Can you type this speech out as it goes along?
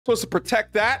Supposed to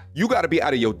protect that? You got to be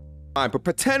out of your mind. But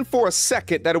pretend for a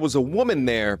second that it was a woman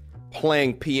there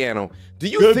playing piano. Do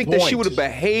you think that she would have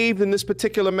behaved in this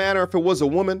particular manner if it was a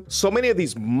woman? So many of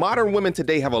these modern women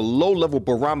today have a low-level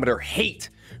barometer hate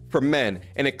for men,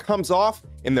 and it comes off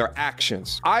in their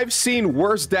actions. I've seen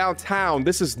worse downtown.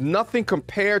 This is nothing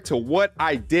compared to what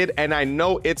I did, and I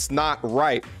know it's not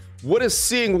right. What does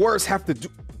seeing worse have to do?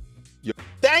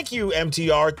 Thank you,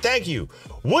 MTR. Thank you.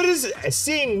 What does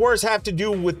seeing worse have to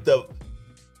do with the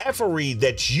effery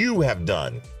that you have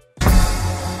done?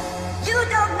 You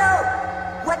don't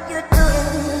know what you're doing.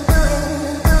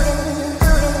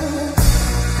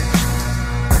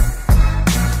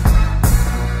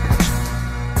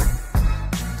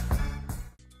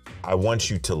 I want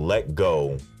you to let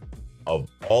go of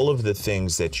all of the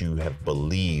things that you have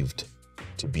believed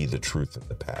to be the truth of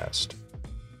the past.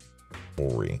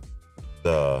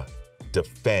 The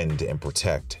defend and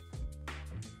protect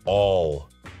all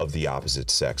of the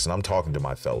opposite sex. And I'm talking to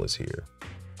my fellas here.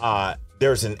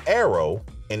 There's an arrow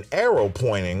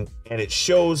pointing, and it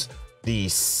shows the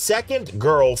second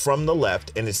girl from the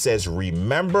left, and it says,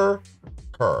 remember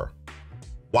her.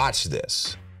 Watch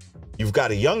this. You've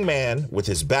got a young man with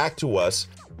his back to us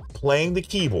playing the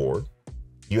keyboard.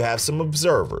 You have some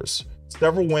observers,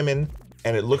 several women,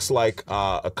 and it looks like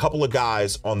a couple of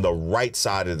guys on the right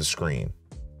side of the screen.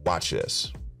 Watch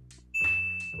this.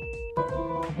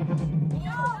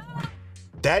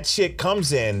 That chick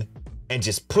comes in and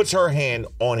just puts her hand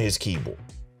on his keyboard.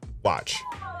 Watch.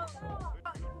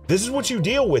 This is what you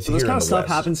deal with here in the West. This kind of stuff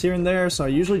happens here and there, so I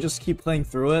usually just keep playing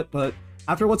through it, but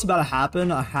after what's about to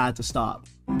happen, I had to stop.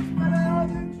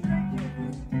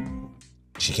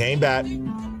 She came back.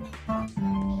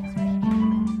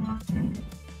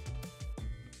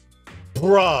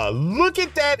 Bruh, look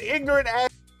at that ignorant ass.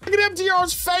 Look at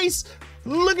MTR's face.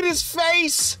 Look at his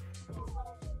face.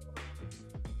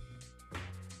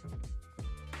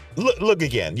 Look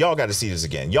again. Y'all got to see this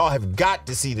again. Y'all have got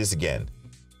to see this again.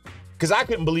 Because I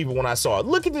couldn't believe it when I saw it.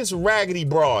 Look at this raggedy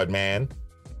broad, man.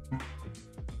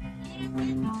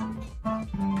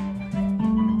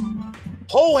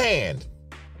 Whole hand.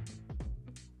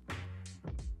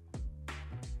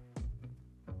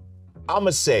 I'ma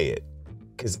say it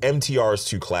because MTR is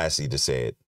too classy to say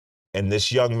it. And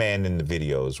this young man in the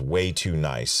video is way too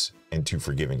nice and too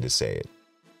forgiving to say it.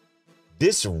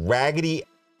 This raggedy,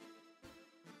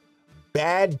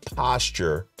 bad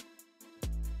posture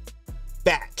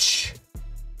batch.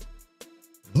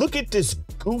 Look at this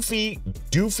goofy,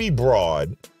 doofy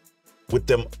broad with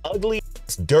them ugly,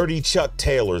 dirty Chuck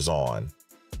Taylors on.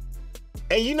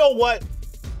 And you know what?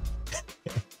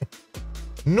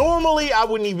 Normally, I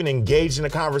wouldn't even engage in a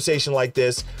conversation like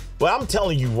this, but I'm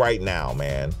telling you right now,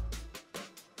 man,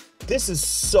 this is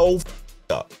so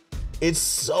up. It's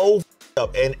so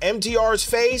up. And MTR's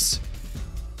face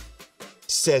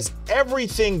says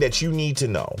everything that you need to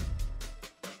know.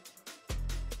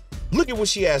 Look at what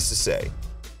she has to say.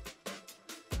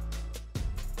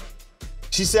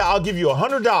 She said, I'll give you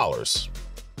 $100.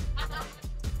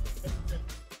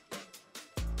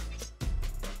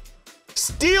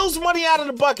 Steals money out of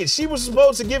the bucket. She was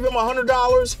supposed to give him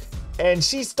 $100 and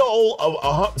she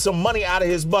stole some money out of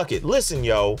his bucket. Listen,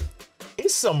 yo,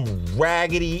 it's some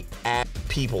raggedy ass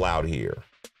people out here,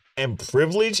 and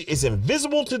privilege is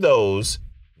invisible to those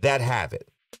that have it.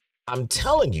 I'm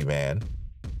telling you, man,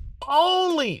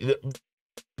 only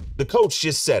the coach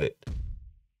just said it.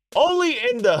 Only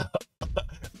in the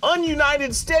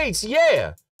ununited states,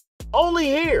 yeah. Only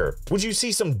here would you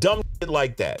see some dumb shit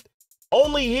like that.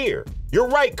 Only here. You're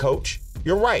right, coach.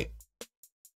 You're right.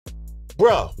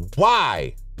 Bruh,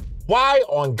 why? Why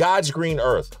on God's green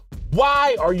earth?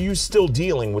 Why are you still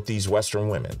dealing with these Western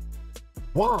women?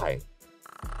 Why?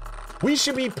 We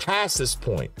should be past this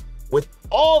point with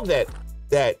all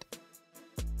that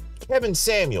Kevin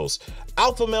Samuels,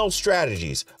 Alpha Male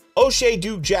Strategies, O'Shea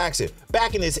Duke Jackson,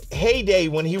 back in his heyday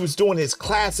when he was doing his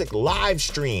classic live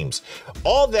streams,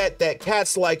 all that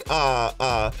cats like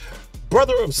Brother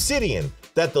Obsidian,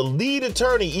 that the lead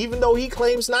attorney, even though he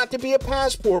claims not to be a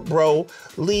passport bro,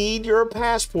 lead, you're a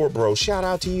passport bro. Shout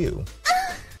out to you.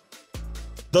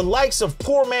 The likes of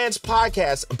Poor Man's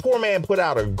Podcast. Poor Man put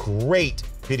out a great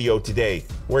video today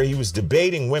where he was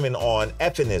debating women on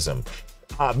feminism.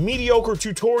 Mediocre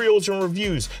tutorials and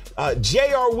reviews,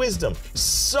 JR Wisdom,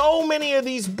 so many of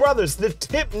these brothers, the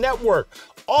Tip Network,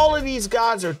 all of these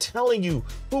guys are telling you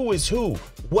who is who,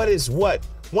 what is what.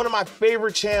 One of my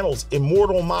favorite channels,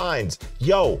 Immortal Minds.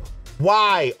 Yo,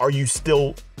 why are you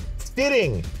still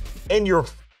sitting in your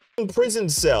prison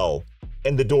cell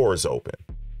and the door is open?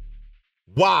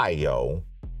 Why, yo?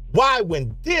 Why,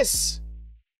 when this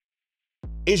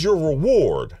is your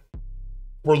reward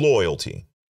for loyalty.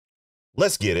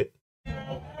 Let's get it.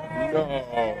 No.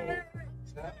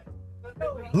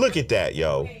 Look at that,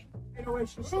 yo.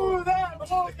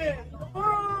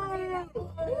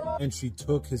 And she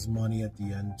took his money at the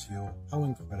end too. How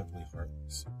incredibly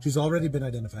heartless. She's already been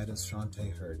identified as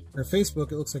Shantae Heard. Her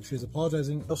Facebook, it looks like she's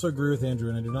apologizing. I also agree with Andrew,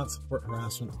 and I do not support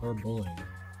harassment or bullying.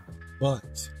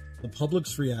 But the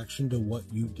public's reaction to what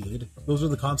you did, those are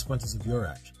the consequences of your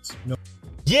actions. No.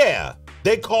 Yeah,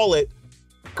 they call it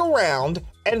f around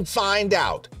and find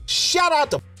out. Shout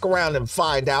out to f around and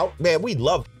find out. Man, we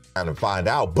love f around and find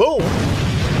out. Boom.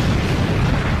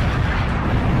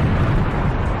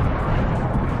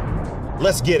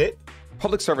 Let's get it.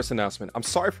 Public service announcement. I'm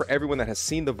sorry for everyone that has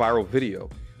seen the viral video.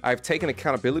 I've taken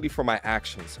accountability for my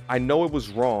actions. I know it was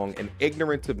wrong and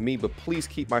ignorant of me, but please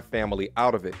keep my family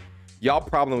out of it. Y'all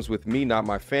problems with me, not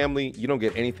my family. You don't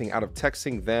get anything out of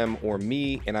texting them or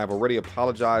me, and I've already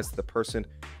apologized to the person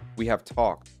we have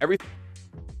talked.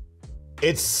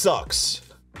 It sucks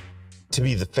to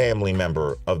be the family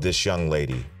member of this young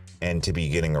lady and to be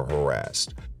getting her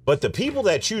harassed. But the people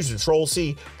that choose to troll,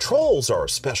 see, trolls are a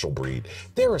special breed.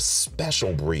 They're a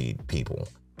special breed, people.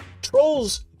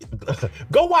 Trolls,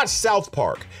 go watch South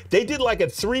Park. They did like a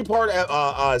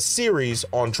 3-part series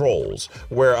on trolls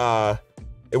where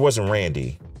it wasn't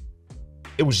Randy.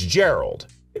 It was Gerald.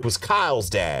 It was Kyle's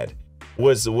dad.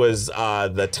 Was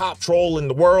the top troll in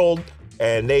the world,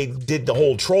 and they did the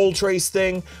whole troll trace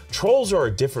thing. Trolls are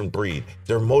a different breed.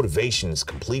 Their motivation is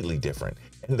completely different.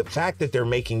 And the fact that they're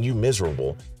making you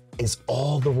miserable is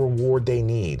all the reward they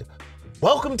need.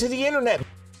 Welcome to the internet.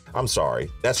 I'm sorry,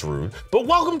 that's rude, but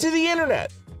welcome to the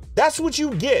internet. That's what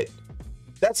you get.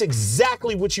 That's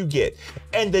exactly what you get.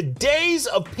 And the days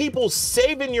of people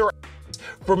saving your ass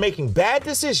for making bad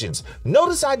decisions.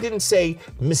 Notice I didn't say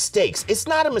mistakes. It's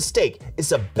not a mistake.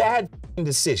 It's a bad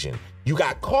decision. You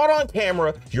got caught on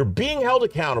camera. You're being held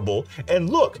accountable.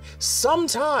 And look,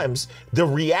 sometimes the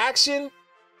reaction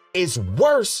is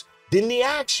worse than the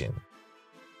action.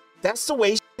 That's the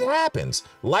way shit happens.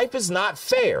 Life is not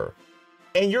fair.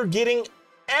 And you're getting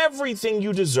everything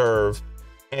you deserve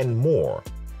and more.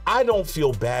 I don't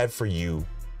feel bad for you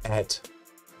at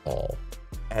all.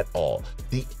 At all.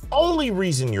 The only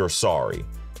reason you're sorry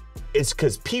is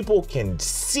because people can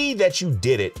see that you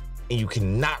did it and you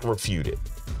cannot refute it.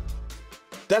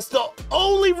 That's the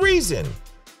only reason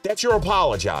that you're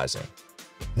apologizing.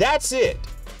 That's it.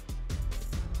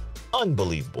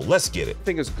 Unbelievable. Let's get it. I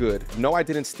think it's good. No, I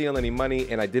didn't steal any money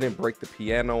and I didn't break the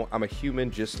piano. I'm a human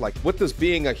just like, what does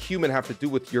being a human have to do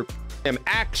with your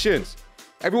actions?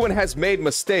 Everyone has made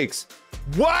mistakes.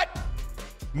 What?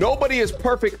 Nobody is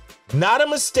perfect. Not a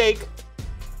mistake,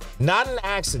 not an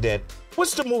accident.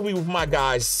 What's the movie with my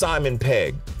guy, Simon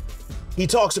Pegg? He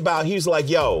talks about, he's like,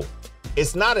 yo,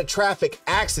 it's not a traffic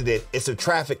accident, it's a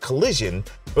traffic collision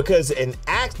because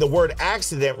the word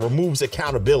accident removes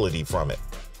accountability from it.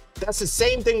 That's the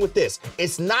same thing with this.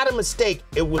 It's not a mistake.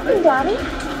 It was. Hey, Daddy.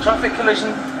 Traffic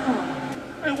collision.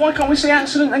 Hey, why can't we say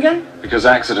accident again? Because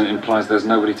accident implies there's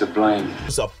nobody to blame.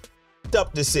 It's a f***ed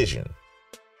up decision.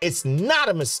 It's not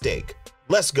a mistake.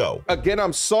 Let's go. Again,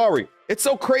 I'm sorry. It's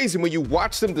so crazy when you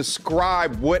watch them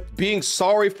describe what being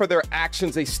sorry for their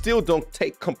actions, they still don't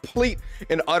take complete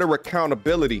and utter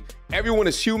accountability. Everyone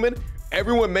is human.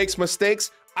 Everyone makes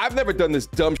mistakes. I've never done this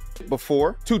dumb shit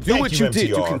before. To do what you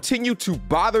did, to continue to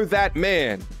bother that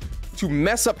man, to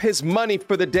mess up his money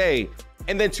for the day,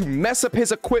 and then to mess up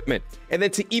his equipment, and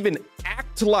then to even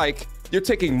act like you're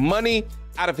taking money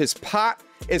out of his pot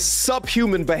is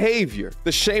subhuman behavior.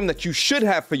 The shame that you should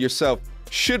have for yourself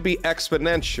should be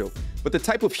exponential. But the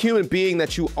type of human being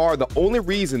that you are, the only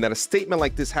reason that a statement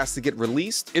like this has to get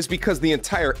released is because the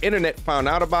entire internet found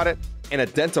out about it and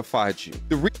identified you.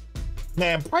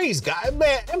 Man, praise God.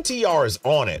 Man, MTR is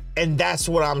on it. And that's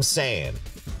what I'm saying.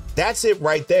 That's it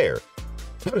right there.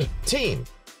 Team,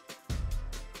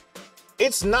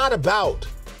 it's not about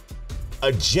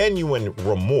a genuine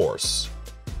remorse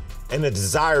and a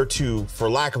desire to, for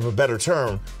lack of a better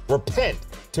term, repent,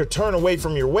 to turn away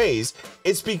from your ways.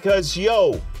 It's because,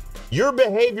 yo, your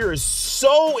behavior is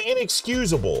so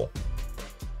inexcusable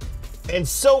and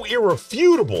so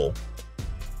irrefutable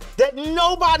that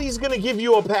nobody's gonna give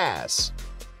you a pass.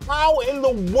 How in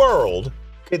the world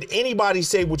could anybody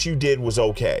say what you did was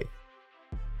okay?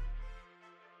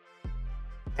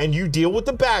 And you deal with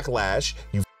the backlash,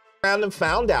 you around and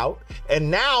found out,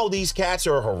 and now these cats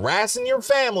are harassing your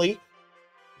family.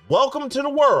 Welcome to the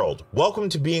world. Welcome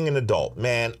to being an adult,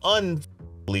 man.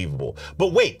 Unbelievable.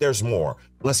 But wait, there's more.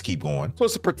 Let's keep going. So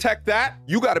to protect that,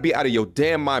 you gotta be out of your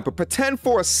damn mind. But pretend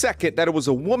for a second that it was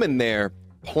a woman there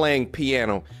playing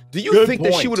piano. Do you think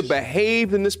that she would have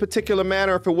behaved in this particular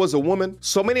manner if it was a woman?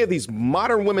 So many of these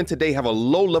modern women today have a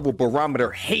low-level barometer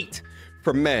hate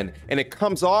for men, and it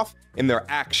comes off in their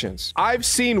actions. I've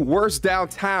seen worse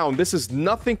downtown. This is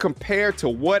nothing compared to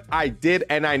what I did,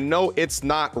 and I know it's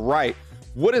not right.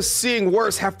 What does seeing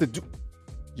worse have to do?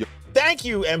 Thank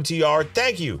you, MTR.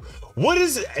 Thank you. What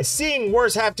does seeing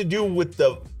worse have to do with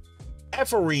the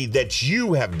effery that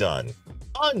you have done?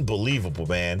 Unbelievable,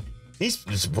 man.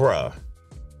 Bruh.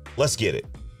 Let's get it.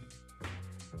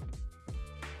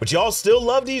 But y'all still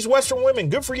love these Western women.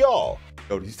 Good for y'all.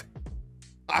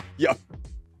 Yo.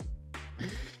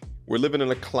 We're living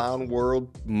in a clown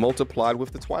world multiplied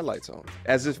with the Twilight Zone.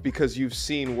 As if because you've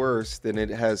seen worse, then it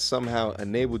has somehow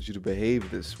enabled you to behave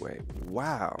this way.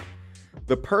 Wow.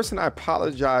 The person I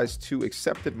apologized to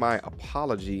accepted my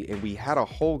apology, and we had a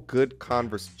whole good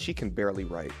conversation. She can barely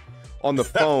write on the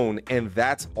phone, and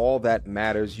that's all that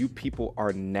matters. You people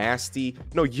are nasty.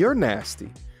 No, you're nasty.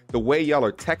 The way y'all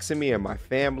are texting me and my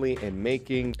family and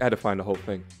making, I had to find the whole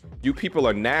thing. You people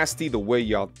are nasty. The way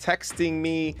y'all texting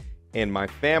me and my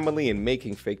family and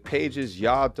making fake pages,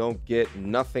 y'all don't get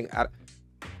nothing out.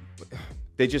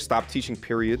 They just stopped teaching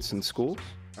periods in schools,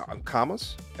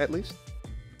 commas at least.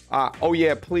 Oh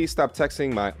yeah, please stop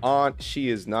texting my aunt. She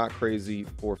is not crazy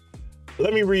for.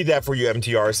 Let me read that for you,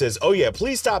 MTR. It says, oh yeah,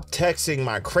 please stop texting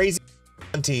my crazy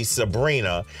auntie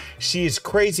Sabrina. She is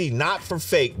crazy not for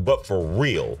fake, but for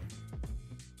real.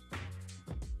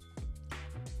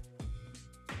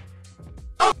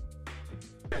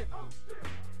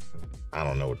 I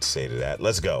don't know what to say to that.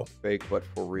 Let's go. Fake, but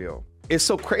for real. It's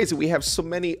so crazy. We have so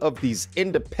many of these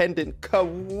independent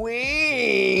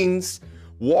queens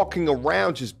walking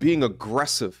around just being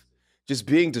aggressive, just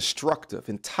being destructive,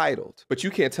 entitled. But you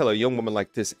can't tell a young woman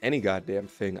like this any goddamn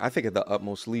thing. I think at the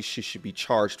utmost least she should be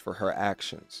charged for her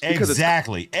actions.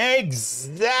 Exactly.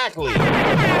 Exactly.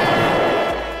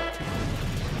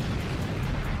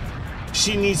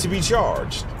 She needs to be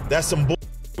charged. That's some bull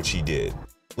what she did.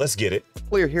 Let's get it.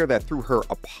 Clear here that through her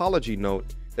apology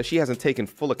note that she hasn't taken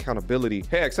full accountability.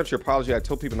 Hey, I accept your apology. I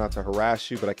told people not to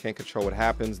harass you, but I can't control what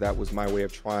happens. That was my way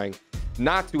of trying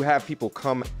not to have people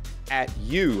come at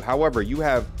you. However, you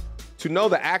have to know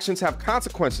the actions have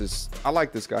consequences. I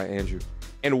like this guy, Andrew.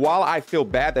 And while I feel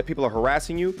bad that people are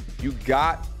harassing you, you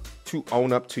got to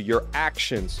own up to your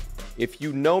actions. If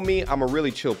you know me, I'm a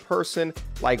really chill person.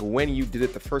 Like when you did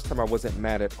it the first time, I wasn't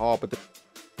mad at all, but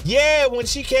yeah, when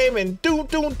she came and do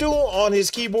on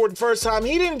his keyboard the first time,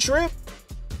 he didn't trip.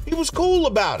 He was cool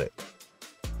about it.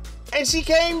 And she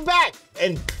came back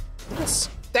and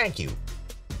thank you.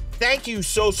 Thank you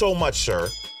so much, sir.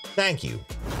 Thank you.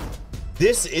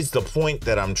 This is the point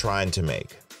that I'm trying to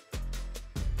make.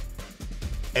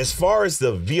 As far as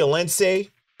the violence, I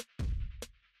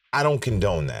don't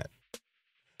condone that.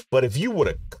 But if you would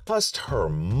have cussed her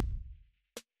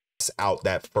out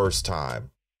that first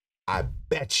time, I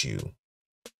bet you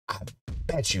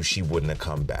she wouldn't have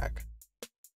come back.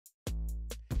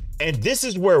 And this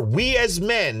is where we as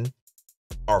men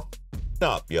are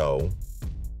up, yo.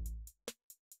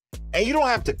 And you don't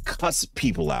have to cuss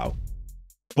people out.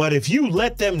 But if you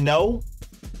let them know,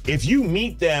 if you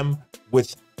meet them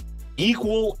with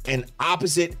equal and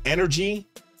opposite energy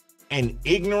and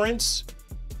ignorance,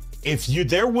 if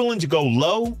they're willing to go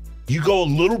low, you go a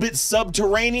little bit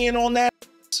subterranean on that,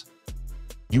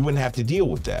 you wouldn't have to deal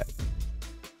with that.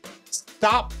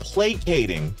 Stop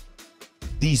placating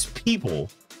these people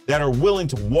that are willing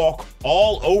to walk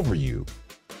all over you.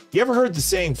 You ever heard the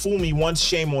saying, fool me once,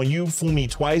 shame on you, fool me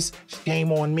twice,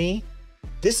 shame on me?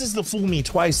 This is the fool me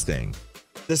twice thing.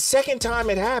 The second time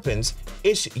it happens,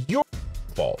 it's your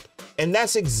fault. And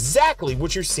that's exactly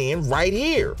what you're seeing right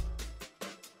here.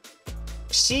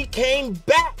 She came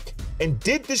back and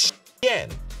did this again.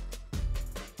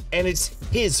 And it's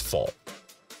his fault.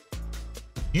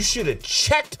 You should have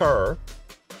checked her,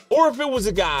 or if it was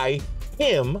a guy,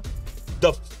 him,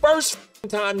 the first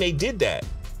time they did that.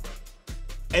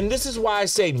 And this is why I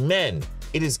say, men,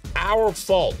 it is our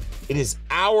fault. It is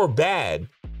our bad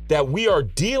that we are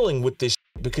dealing with this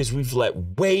because we've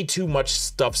let way too much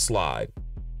stuff slide.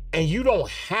 And you don't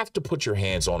have to put your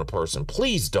hands on a person.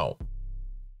 Please don't.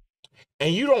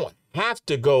 And you don't have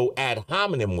to go ad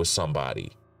hominem with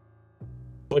somebody.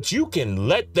 But you can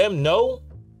let them know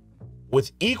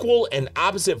with equal and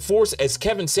opposite force, as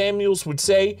Kevin Samuels would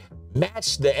say,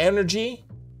 match the energy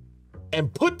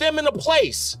and put them in a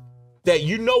place that,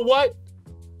 you know what?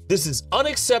 This is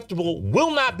unacceptable,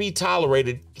 will not be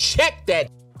tolerated. Check that.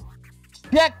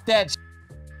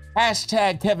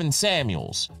 Hashtag Kevin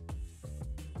Samuels.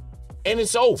 And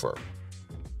it's over.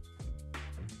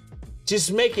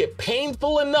 Just make it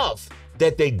painful enough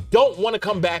that they don't want to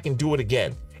come back and do it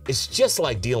again. It's just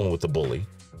like dealing with the bully.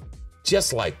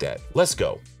 Just like that. Let's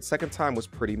go. The second time was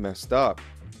pretty messed up.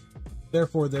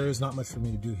 Therefore, there is not much for me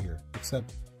to do here,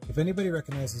 except if anybody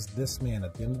recognizes this man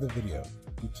at the end of the video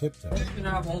who tipped him,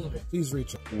 please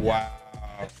reach out. Wow.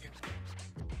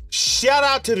 Shout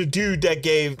out to the dude that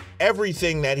gave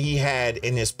everything that he had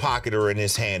in his pocket or in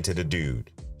his hand to the dude.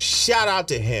 Shout out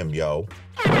to him, yo.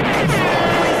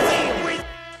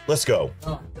 Let's go.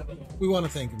 We want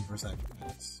to thank him for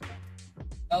sacrifice.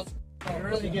 You're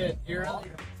really good. You're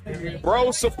really good.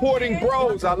 Bros supporting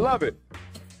bros. I love it.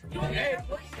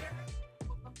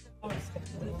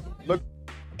 Look.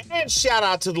 And shout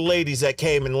out to the ladies that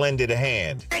came and lended a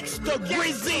hand.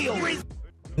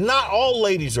 Not all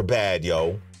ladies are bad,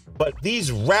 yo. But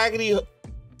these raggedy...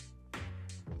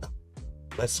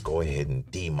 Let's go ahead and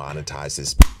demonetize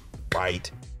this right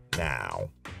now.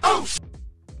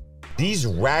 These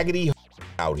raggedy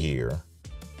out here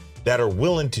that are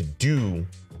willing to do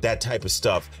that type of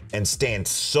stuff and stand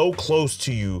so close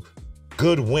to you,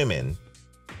 good women,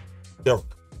 they're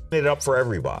it up for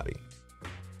everybody.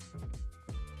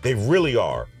 They really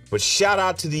are. But shout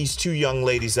out to these two young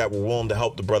ladies that were willing to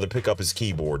help the brother pick up his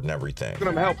keyboard and everything.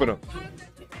 I'm helping him.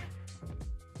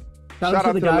 Shout out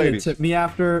to the guy that tipped me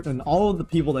after, and all of the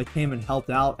people that came and helped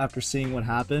out after seeing what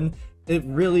happened. It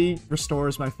really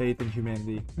restores my faith in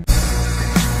humanity.